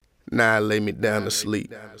Now I lay me down to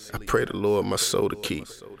sleep. I pray the Lord my soul to keep.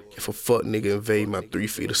 If a fuck nigga invade my 3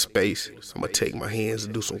 feet of space, I'ma take my hands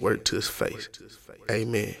and do some work to his face.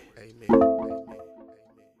 Amen.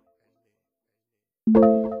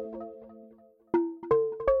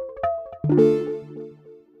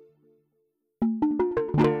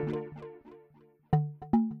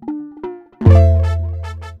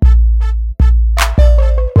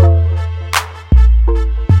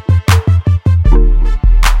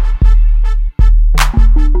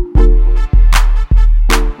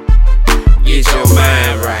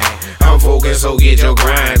 So get your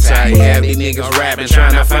grind tight. Have these niggas rapping,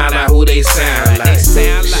 tryna find out who they sound like.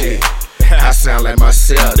 Shit, I sound like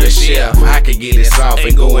myself, the chef. I can get this off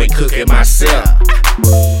and go and cook it myself.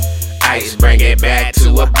 Ice, bring it back to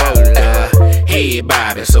a bowler. Head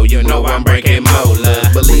bobbing, so you know I'm breaking molar.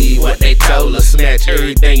 Believe what they told us, snatch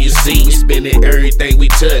everything you see, spin it, everything we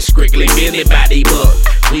touch, strictly bending body book.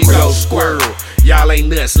 We go squirrel, y'all ain't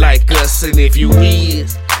nuts like us, and if you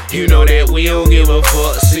is, you know that we don't give a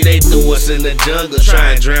fuck. See, they threw us in the jungle,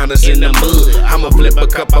 try and drown us in the mud. I'ma flip a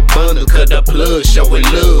couple bundles, cut the plug, showing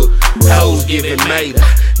love. Hoes giving made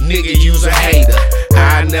nigga use a hater.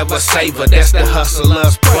 I never save her, that's the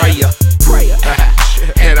hustler's prayer.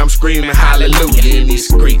 And I'm screaming hallelujah in these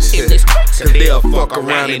streets, cause they'll fuck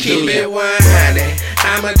around and keep it 100.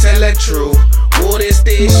 I'ma tell the truth. Wood is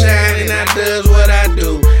still shining, I does what I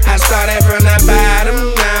do. I started from the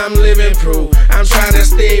bottom, now I'm living proof. I'm trying to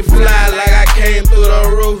stay fly like I came through the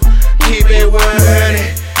roof. Keep it 100,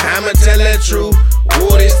 I'ma tell the truth.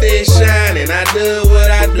 Wood is still shining, I do what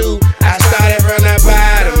I do. I started from the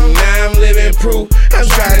bottom, now I'm living proof. I'm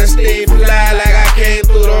trying to stay fly like I came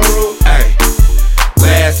through the roof. Ay.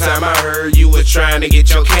 Last time I heard you was trying to get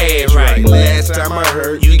your cash right. Last time I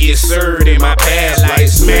heard you get served in my past like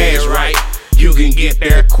smash right. You can get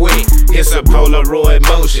there quick, it's a Polaroid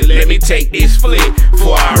motion. Let me take this flick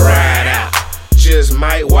before I ride out. Just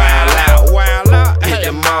might wild out. Hit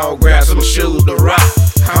the mall, grab some shoes to rock.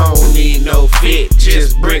 I don't need no fit,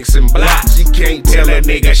 just bricks and blocks. You can't tell a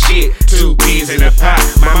nigga shit, 2 peas in a pot.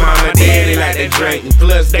 My mama and daddy like to drink, and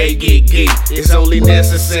plus they get geek. It's only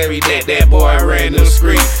necessary that boy ran the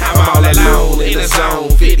street. I'm all alone in the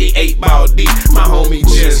zone, 58 ball deep. My homie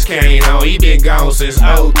just came home, he been gone since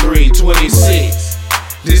 03, 26.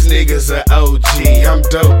 This nigga's a OG, I'm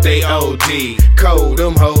dope, they OD. Cold,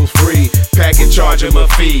 them hoes free, pack and charge them a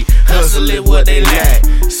fee. Hustle it what they lack,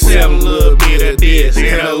 sell a little bit of this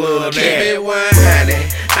and a little of that. Keep it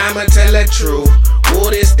 100, I'ma tell the truth.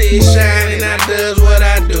 Wood is still shining, I does what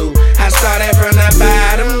I do. I started from the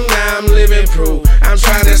bottom, now I'm living proof. I'm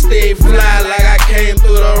trying to stay fly like I came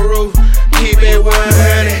through the roof. Keep it 100,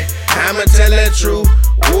 I'ma tell the truth.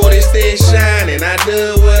 Wood is still shining, I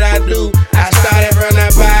do what I do. I started from the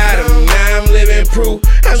bottom, now I'm living proof.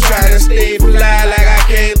 I'm trying to stay fly like I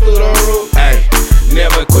came through the roof. Ay,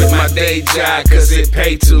 never quit my day job cause it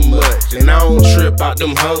pay too much. And I don't trip out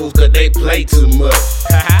them hoes cause they play too much.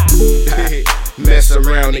 Mess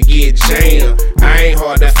around and get jammed. I ain't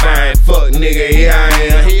hard to find, fuck nigga, here I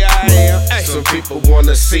am. Some people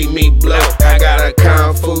wanna see me blow. I got a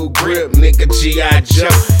Kung Fu grip, nigga, G.I. Joe,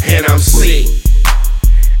 and I'm sick.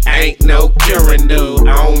 Ain't no curing, dude,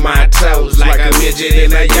 on my toes like a midget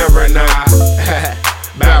in a urinal.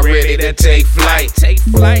 About ready to take flight,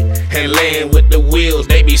 and land with the wheels,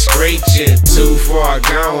 they be screeching. Too far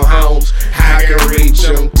gone homes, I can reach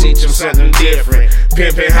them, teach them something different.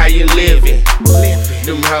 Pimpin' how you living,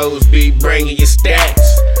 them hoes be bringing you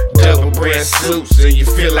stacks. Double breast suits and you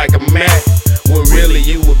feel like a Mac. When really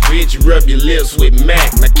you a bitch, you rub your lips with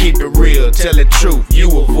Mac. Now keep it real, tell the truth, you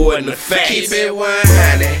avoiding the facts. Keep it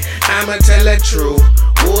 100, I'ma tell the truth.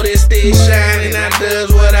 Wood is still shining, I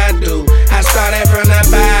does what I do. I started from the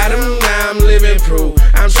bottom, now I'm living proof.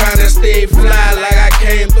 I'm trying to stay fly like I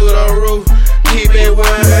came through the roof. Keep it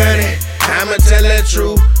 100, I'ma tell the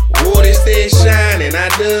truth. Wood is still shining, I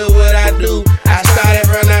do what I do. I started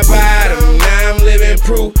from the bottom, now I'm living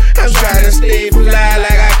proof. I'm trying to stay fly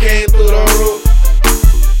like I came through the roof.